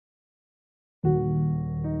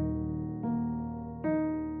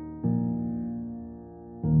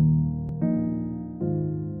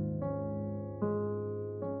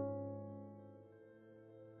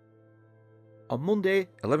On Monday,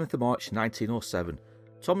 11th of March 1907,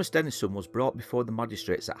 Thomas Dennison was brought before the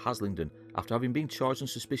magistrates at Haslingden after having been charged on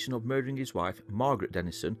suspicion of murdering his wife, Margaret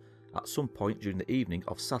Dennison, at some point during the evening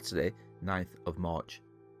of Saturday, 9th of March.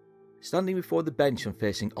 Standing before the bench and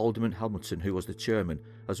facing Alderman Hamilton, who was the chairman,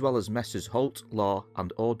 as well as Messrs Holt, Law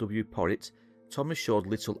and O.W. Porritt, Thomas showed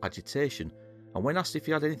little agitation, and when asked if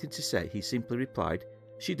he had anything to say, he simply replied,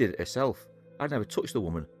 "She did it herself. I never touched the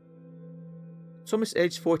woman." Thomas,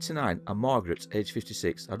 aged 49, and Margaret, aged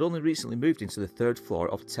 56, had only recently moved into the third floor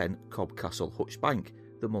of 10 Cobb Castle, Hutch Bank,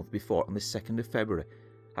 the month before on the 2nd of February,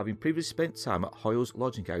 having previously spent time at Hoyle's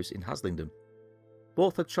lodging house in Haslingden.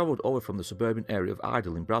 Both had travelled over from the suburban area of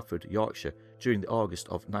Idle in Bradford, Yorkshire, during the August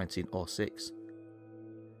of 1906.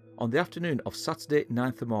 On the afternoon of Saturday,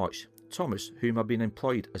 9th of March, Thomas, whom had been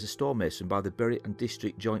employed as a stonemason by the Bury and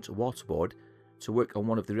District Joint Water Board to work on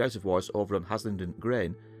one of the reservoirs over on Haslingden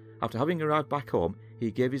Grain, after having arrived back home,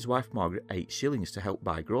 he gave his wife Margaret 8 shillings to help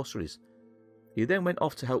buy groceries. He then went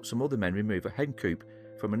off to help some other men remove a hen coop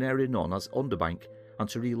from an area known as Underbank and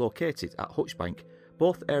to relocate it at Hutchbank,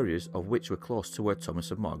 both areas of which were close to where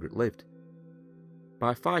Thomas and Margaret lived.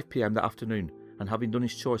 By 5 p.m. that afternoon, and having done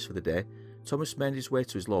his choice for the day, Thomas made his way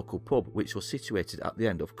to his local pub, which was situated at the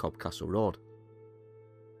end of Cobb Castle Road.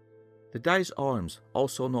 The Dyer's Arms,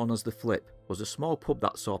 also known as the Flip, was a small pub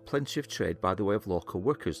that saw plenty of trade by the way of local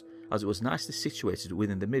workers, as it was nicely situated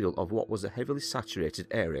within the middle of what was a heavily saturated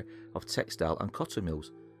area of textile and cotton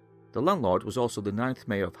mills. The landlord was also the 9th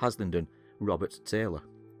Mayor of Haslingden, Robert Taylor.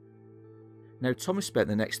 Now Thomas spent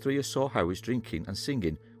the next 3 or so hours drinking and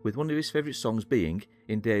singing, with one of his favourite songs being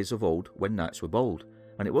 "In Days of Old When Nights Were Bold,"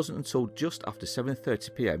 and it wasn't until just after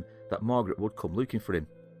 7:30 p.m. that Margaret would come looking for him.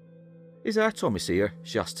 "Is our Thomas here?"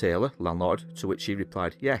 she asked Taylor, landlord, to which he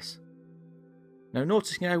replied, "Yes." Now,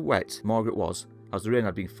 noticing how wet Margaret was, as the rain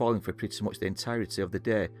had been falling for pretty much the entirety of the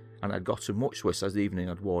day and had gotten much worse as the evening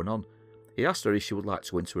had worn on, he asked her if she would like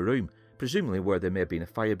to go into a room, presumably where there may have been a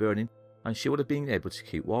fire burning, and she would have been able to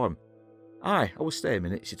keep warm. "Aye, I will stay a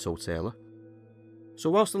minute," she told Taylor. So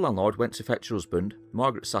whilst the landlord went to fetch her husband,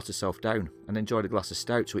 Margaret sat herself down and enjoyed a glass of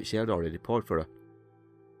stout which he had already poured for her.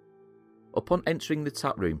 Upon entering the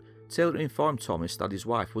tap room, Taylor informed Thomas that his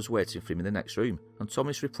wife was waiting for him in the next room, and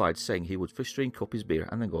Thomas replied saying he would first drink up his beer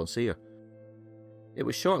and then go and see her. It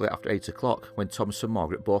was shortly after 8 o'clock when Thomas and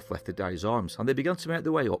Margaret both left the Dyer's Arms, and they began to make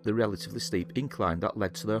their way up the relatively steep incline that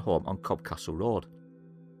led to their home on Cobb Castle Road.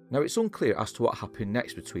 Now it's unclear as to what happened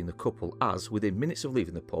next between the couple, as, within minutes of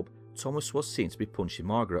leaving the pub, Thomas was seen to be punching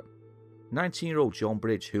Margaret. 19-year-old John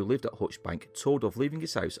Bridge, who lived at Hutchbank, told of leaving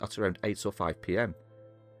his house at around 8 or 5 p.m,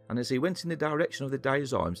 and as he went in the direction of the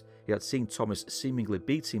Dyer's Arms, he had seen Thomas seemingly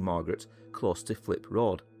beating Margaret close to Flip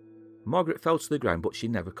Road. Margaret fell to the ground, but she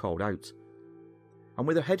never called out. And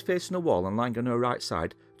with her head facing a wall and lying on her right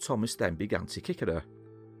side, Thomas then began to kick at her.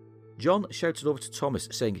 John shouted over to Thomas,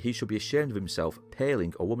 saying he should be ashamed of himself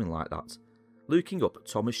paling a woman like that. Looking up,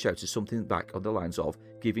 Thomas shouted something back on the lines of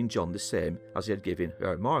giving John the same as he had given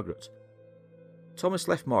her Margaret. Thomas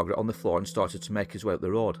left Margaret on the floor and started to make his way up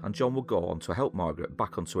the road, and John would go on to help Margaret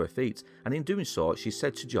back onto her feet, and in doing so she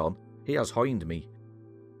said to John, "He has hoined me."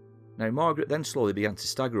 Now Margaret then slowly began to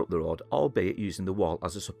stagger up the road, albeit using the wall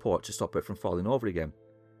as a support to stop her from falling over again.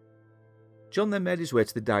 John then made his way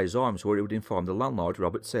to the Dyer's Arms, where he would inform the landlord,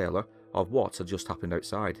 Robert Taylor, of what had just happened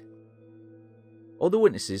outside. Other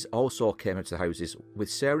witnesses also came out to the houses,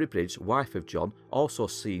 with Sarah Bridge, wife of John, also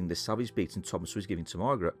seeing the savage beating Thomas was giving to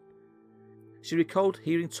Margaret. She recalled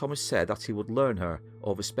hearing Thomas say that he would learn her,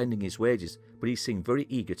 overspending his wages, but he seemed very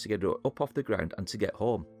eager to get her up off the ground and to get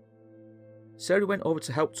home. Sarah went over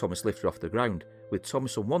to help Thomas lift her off the ground, with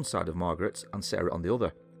Thomas on one side of Margaret and Sarah on the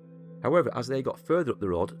other. However, as they got further up the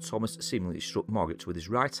road, Thomas seemingly struck Margaret with his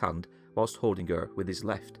right hand whilst holding her with his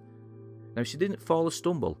left. Now she didn't fall or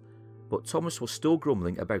stumble, but Thomas was still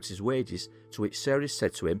grumbling about his wages, to which Sarah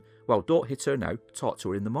said to him, "Well, don't hit her now, talk to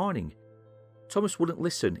her in the morning." Thomas wouldn't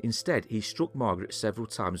listen. Instead, he struck Margaret several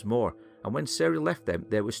times more, and when Sarah left them,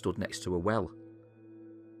 they were stood next to a well.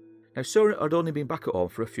 Now Sarah had only been back at home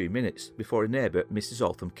for a few minutes before a neighbour, Mrs.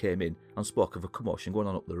 Altham, came in and spoke of a commotion going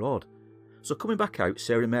on up the road. So coming back out,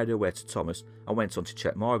 Sarah made her way to Thomas and went on to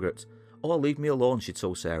check Margaret. "Oh, leave me alone," she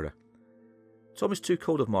told Sarah. Thomas took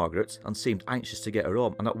hold of Margaret and seemed anxious to get her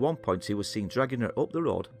home, and at one point he was seen dragging her up the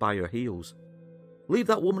road by her heels. "Leave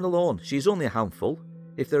that woman alone, she is only a handful.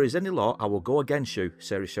 If there is any law, I will go against you,"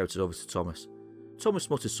 Sarah shouted over to Thomas. Thomas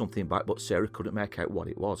muttered something back, but Sarah couldn't make out what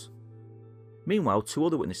it was. Meanwhile, 2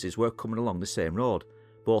 other witnesses were coming along the same road.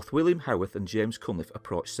 Both William Howarth and James Cunliffe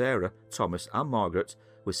approached Sarah, Thomas and Margaret,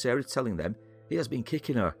 with Sarah telling them, "He has been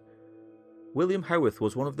kicking her." William Howarth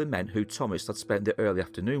was one of the men who Thomas had spent the early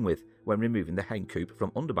afternoon with when removing the hen coop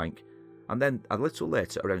from Underbank, and then a little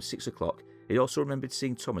later, around 6 o'clock, he also remembered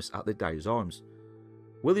seeing Thomas at the Dyer's Arms.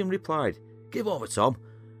 William replied, "Give over, Tom."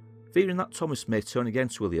 Fearing that Thomas may turn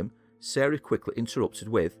against William, Sarah quickly interrupted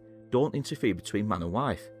with, "Don't interfere between man and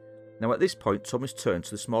wife." Now at this point Thomas turned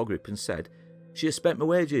to the small group and said, "She has spent my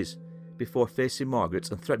wages," before facing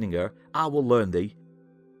Margaret and threatening her, "I will learn thee."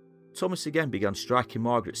 Thomas again began striking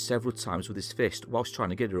Margaret several times with his fist whilst trying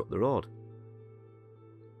to get her up the road.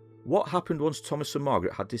 What happened once Thomas and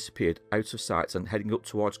Margaret had disappeared out of sight and heading up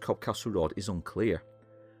towards Cobcastle Road is unclear.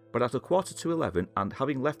 But at 11:15 and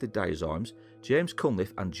having left the Dyer's Arms, James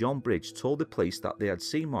Cunliffe and John Bridge told the police that they had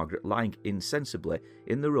seen Margaret lying insensibly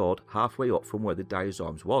in the road halfway up from where the Dyer's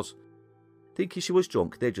Arms was. Thinking she was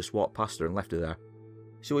drunk, they just walked past her and left her there.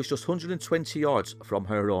 She was just 120 yards from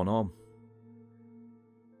her own home.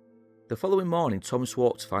 The following morning, Thomas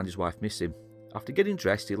woke to find his wife missing. After getting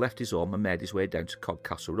dressed, he left his home and made his way down to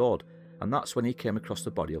Cobcastle Road, and that's when he came across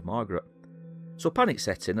the body of Margaret. So panic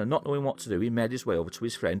set in, and not knowing what to do, he made his way over to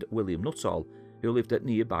his friend William Nuttall, who lived at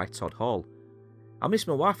nearby Todd Hall. "I missed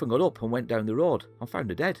my wife and got up and went down the road and found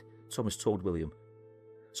her dead," Thomas told William.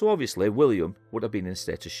 So obviously William would have been in a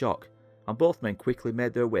state of shock, and both men quickly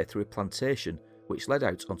made their way through a plantation which led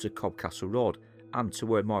out onto Cobcastle Road and to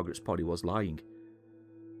where Margaret's body was lying.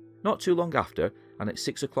 Not too long after, and at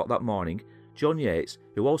 6 o'clock that morning, John Yates,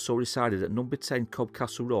 who also resided at number 10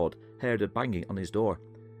 Cobcastle Road, heard a banging on his door.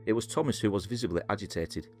 It was Thomas, who was visibly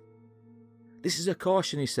agitated. "This is a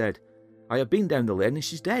caution," he said. "I have been down the lane and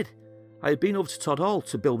she's dead. I have been over to Todd Hall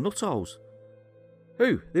to Bill Nuttall's."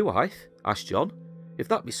 "Who, the wife?" asked John. "If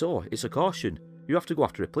that be so, it's a caution. You have to go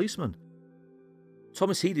after a policeman."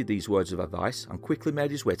 Thomas heeded these words of advice and quickly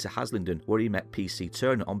made his way to Haslingden, where he met PC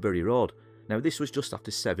Turner on Bury Road. Now this was just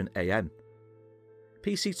after 7 a.m.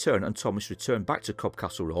 PC Turner and Thomas returned back to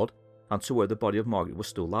Cobcastle Road and to where the body of Margaret was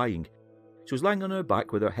still lying. She was lying on her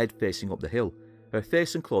back with her head facing up the hill. Her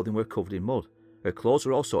face and clothing were covered in mud. Her clothes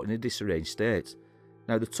were also in a disarranged state.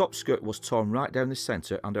 Now the top skirt was torn right down the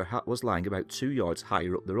centre and her hat was lying about 2 yards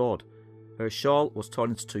higher up the road. Her shawl was torn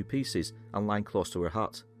into 2 pieces and lying close to her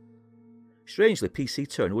hat. Strangely, PC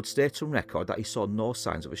Turner would state on record that he saw no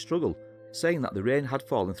signs of a struggle, saying that the rain had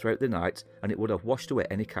fallen throughout the night and it would have washed away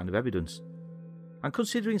any kind of evidence. And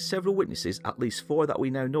considering several witnesses, at least 4 that we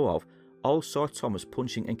now know of, all saw Thomas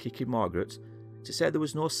punching and kicking Margaret, to say there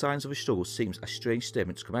was no signs of a struggle seems a strange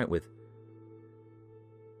statement to come out with.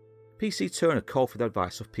 PC Turner called for the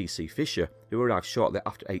advice of PC Fisher, who arrived shortly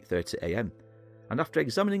after 8:30 a.m, and after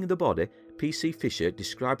examining the body, PC Fisher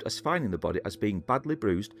described as finding the body as being badly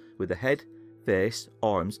bruised, with the head, face,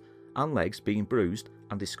 arms and legs being bruised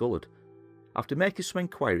and discoloured. After making some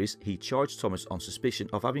inquiries, he charged Thomas on suspicion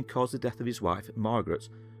of having caused the death of his wife, Margaret,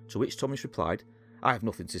 to which Thomas replied, "I have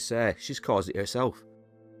nothing to say, she's caused it herself."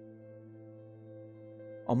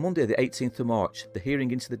 On Monday the 18th of March, the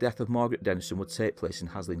hearing into the death of Margaret Dennison would take place in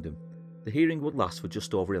Haslingden. The hearing would last for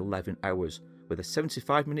just over 11 hours, with a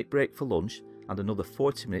 75-minute break for lunch and another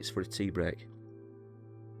 40 minutes for a tea break.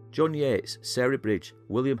 John Yates, Sarah Bridge,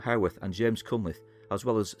 William Howarth and James Cunliffe, as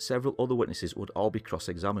well as several other witnesses, would all be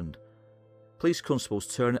cross-examined. Police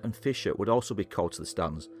constables Turner and Fisher would also be called to the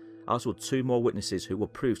stands, as would 2 more witnesses who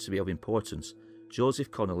would prove to be of importance,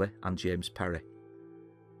 Joseph Connolly and James Perry.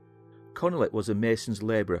 Connolly was a mason's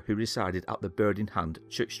labourer who resided at the Bird in Hand,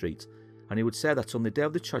 Church Street, and he would say that on the day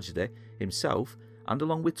of the tragedy, himself, and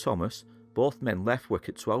along with Thomas, both men left work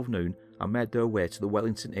at 12 noon and made their way to the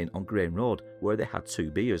Wellington Inn on Graham Road, where they had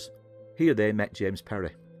 2 beers. Here they met James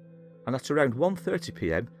Perry. And at around 1:30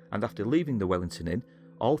 p.m, and after leaving the Wellington Inn,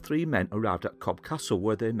 all 3 men arrived at Cobcastle,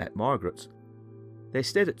 where they met Margaret. They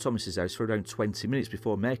stayed at Thomas's house for around 20 minutes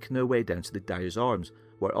before making their way down to the Dyer's Arms,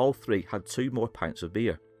 where all 3 had 2 more pints of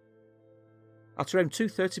beer. At around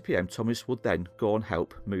 2:30 p.m, Thomas would then go and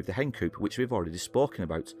help move the hen coop, which we've already spoken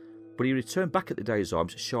about, but he returned back at the Dyer's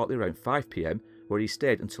Arms shortly around 5 p.m, where he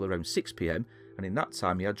stayed until around 6 p.m, and in that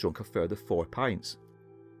time he had drunk a further 4 pints.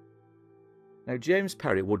 Now James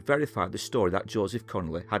Perry would verify the story that Joseph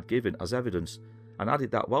Connolly had given as evidence, and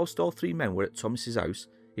added that whilst all 3 men were at Thomas's house,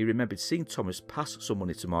 he remembered seeing Thomas pass some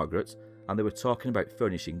money to Margaret, and they were talking about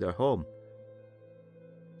furnishing their home.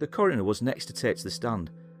 The coroner was next to take to the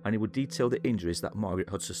stand, and he would detail the injuries that Margaret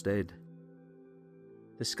had sustained.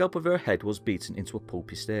 The scalp of her head was beaten into a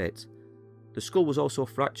pulpy state. The skull was also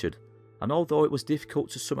fractured, and although it was difficult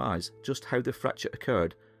to surmise just how the fracture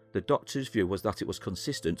occurred, the doctor's view was that it was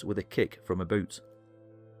consistent with a kick from a boot.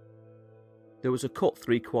 There was a cut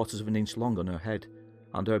 3/4 of an inch long on her head,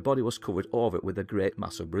 and her body was covered over with a great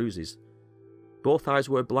mass of bruises. Both eyes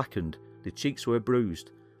were blackened, the cheeks were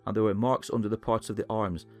bruised, and there were marks under the parts of the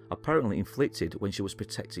arms, apparently inflicted when she was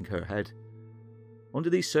protecting her head. Under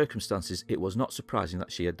these circumstances, it was not surprising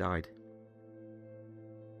that she had died.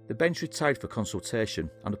 The bench retired for consultation,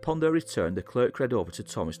 and upon their return the clerk read over to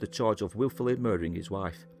Thomas the charge of wilfully murdering his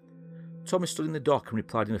wife. Thomas stood in the dock and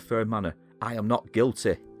replied in a firm manner, "I am not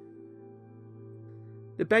guilty."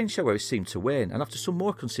 The bench, however, seemed to wane, and after some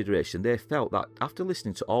more consideration they felt that, after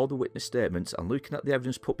listening to all the witness statements and looking at the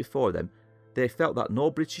evidence put before them, they felt that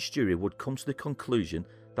no British jury would come to the conclusion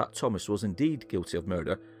that Thomas was indeed guilty of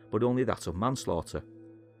murder, but only that of manslaughter.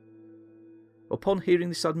 Upon hearing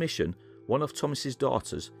this admission, one of Thomas's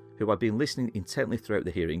daughters, who had been listening intently throughout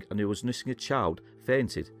the hearing and who was nursing a child,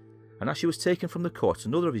 fainted, and as she was taken from the court,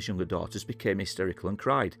 another of his younger daughters became hysterical and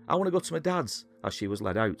cried, "I want to go to my dad's," as she was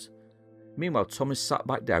led out. Meanwhile, Thomas sat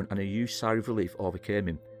back down and a huge sigh of relief overcame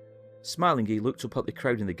him. Smiling, he looked up at the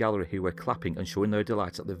crowd in the gallery who were clapping and showing their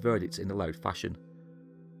delight at the verdict in a loud fashion.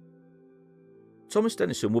 Thomas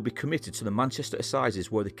Dennison would be committed to the Manchester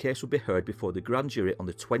Assizes, where the case would be heard before the grand jury on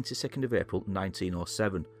the 22nd of April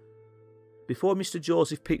 1907. Before Mr.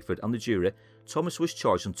 Joseph Pickford and the jury, Thomas was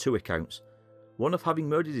charged on 2 accounts, one of having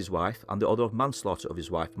murdered his wife and the other of manslaughter of his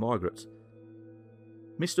wife Margaret.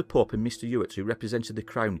 Mr. Pope and Mr. Hewitt, who represented the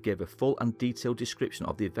Crown, gave a full and detailed description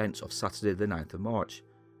of the events of Saturday the 9th of March.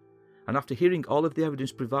 And after hearing all of the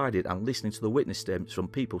evidence provided and listening to the witness statements from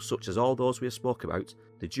people such as all those we have spoke about,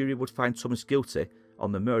 the jury would find Thomas guilty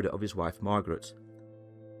on the murder of his wife Margaret.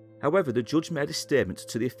 However, the judge made a statement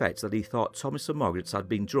to the effect that he thought Thomas and Margaret had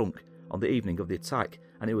been drunk on the evening of the attack,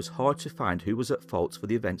 and it was hard to find who was at fault for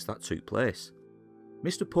the events that took place.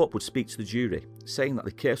 Mr. Pope would speak to the jury, saying that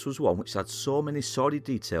the case was one which had so many sordid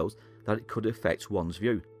details that it could affect one's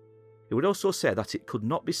view. He would also say that it could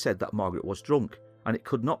not be said that Margaret was drunk, and it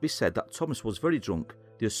could not be said that Thomas was very drunk.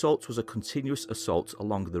 The assault was a continuous assault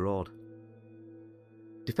along the road.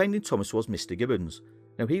 Defending Thomas was Mr. Gibbons.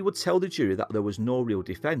 Now, he would tell the jury that there was no real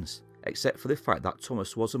defence, except for the fact that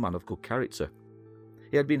Thomas was a man of good character.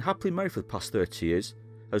 He had been happily married for the past 30 years,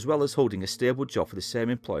 as well as holding a stable job for the same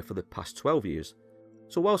employer for the past 12 years.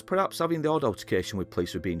 So whilst perhaps having the odd altercation with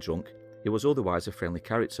police for being drunk, he was otherwise a friendly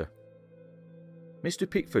character. Mr.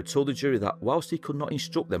 Pickford told the jury that whilst he could not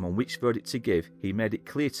instruct them on which verdict to give, he made it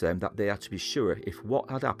clear to them that they had to be sure if what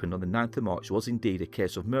had happened on the 9th of March was indeed a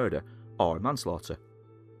case of murder or manslaughter.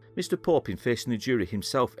 Mr. Pope, in facing the jury,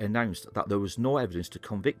 himself announced that there was no evidence to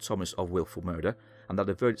convict Thomas of wilful murder and that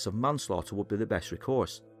a verdict of manslaughter would be the best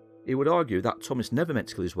recourse. He would argue that Thomas never meant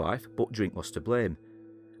to kill his wife, but drink was to blame,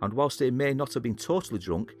 and whilst he may not have been totally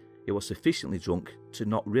drunk, he was sufficiently drunk to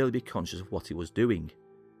not really be conscious of what he was doing.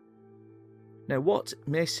 Now, what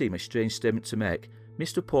may seem a strange statement to make,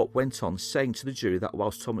 Mr. Pope went on saying to the jury that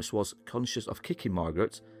whilst Thomas was conscious of kicking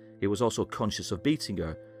Margaret, he was also conscious of beating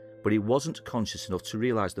her, but he wasn't conscious enough to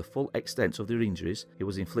realise the full extent of the injuries he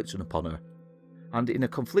was inflicting upon her. And in a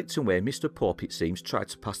conflicting way, Mr. Pope, it seems, tried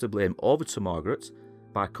to pass the blame over to Margaret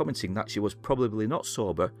by commenting that she was probably not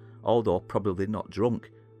sober, although probably not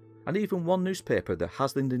drunk. And even one newspaper, the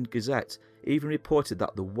Haslingden Gazette, even reported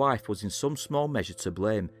that the wife was in some small measure to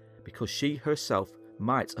blame because she herself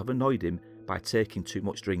might have annoyed him by taking too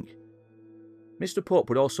much drink. Mr. Pope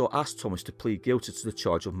would also ask Thomas to plead guilty to the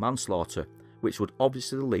charge of manslaughter, which would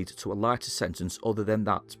obviously lead to a lighter sentence other than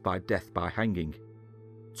that by death by hanging.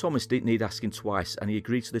 Thomas didn't need asking twice, and he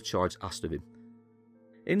agreed to the charge asked of him.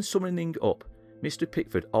 In summing up, Mr.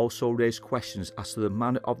 Pickford also raised questions as to the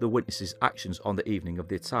manner of the witnesses' actions on the evening of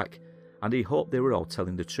the attack, and he hoped they were all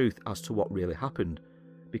telling the truth as to what really happened,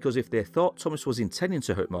 because if they thought Thomas was intending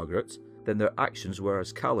to hurt Margaret, then their actions were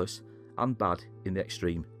as callous and bad in the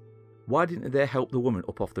extreme. Why didn't they help the woman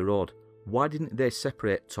up off the road? Why didn't they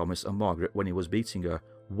separate Thomas and Margaret when he was beating her?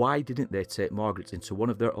 Why didn't they take Margaret into one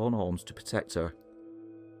of their own homes to protect her?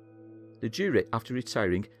 The jury, after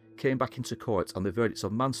retiring, came back into court and the verdicts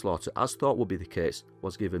of manslaughter, as thought would be the case,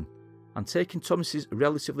 was given. And taking Thomas's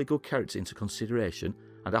relatively good character into consideration,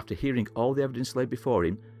 and after hearing all the evidence laid before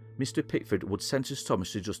him, Mr. Pickford would sentence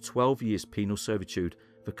Thomas to just 12 years penal servitude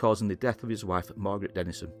for causing the death of his wife, Margaret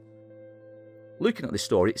Dennison. Looking at this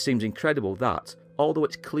story, it seems incredible that, although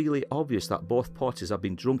it's clearly obvious that both parties had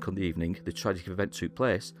been drunk on the evening the tragic event took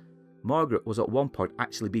place, Margaret was at one point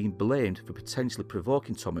actually being blamed for potentially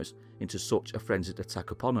provoking Thomas into such a frenzied attack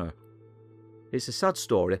upon her. It's a sad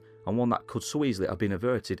story, and one that could so easily have been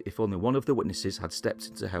averted if only one of the witnesses had stepped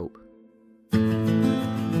in to help.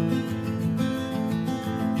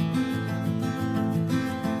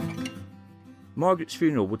 Margaret's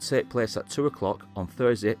funeral would take place at 2 o'clock on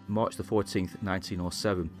Thursday, March the 14th,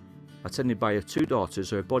 1907. Attended by her two daughters,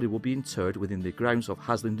 her body will be interred within the grounds of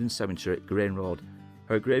Haslingden Cemetery, Grain Road.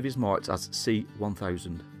 Her grave is marked as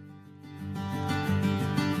C1000.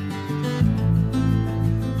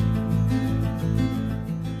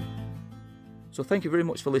 So thank you very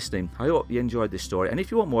much for listening. I hope you enjoyed this story, and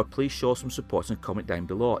if you want more, please show some support and comment down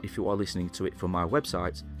below if you are listening to it from my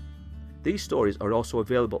website. These stories are also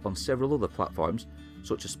available on several other platforms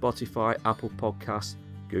such as Spotify, Apple Podcasts,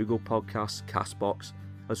 Google Podcasts, Castbox,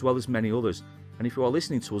 as well as many others, and if you are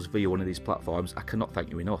listening to us via one of these platforms, I cannot thank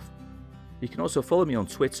you enough. You can also follow me on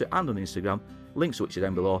Twitter and on Instagram, links which are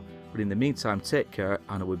down below, but in the meantime take care,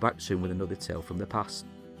 and I'll be back soon with another tale from the past.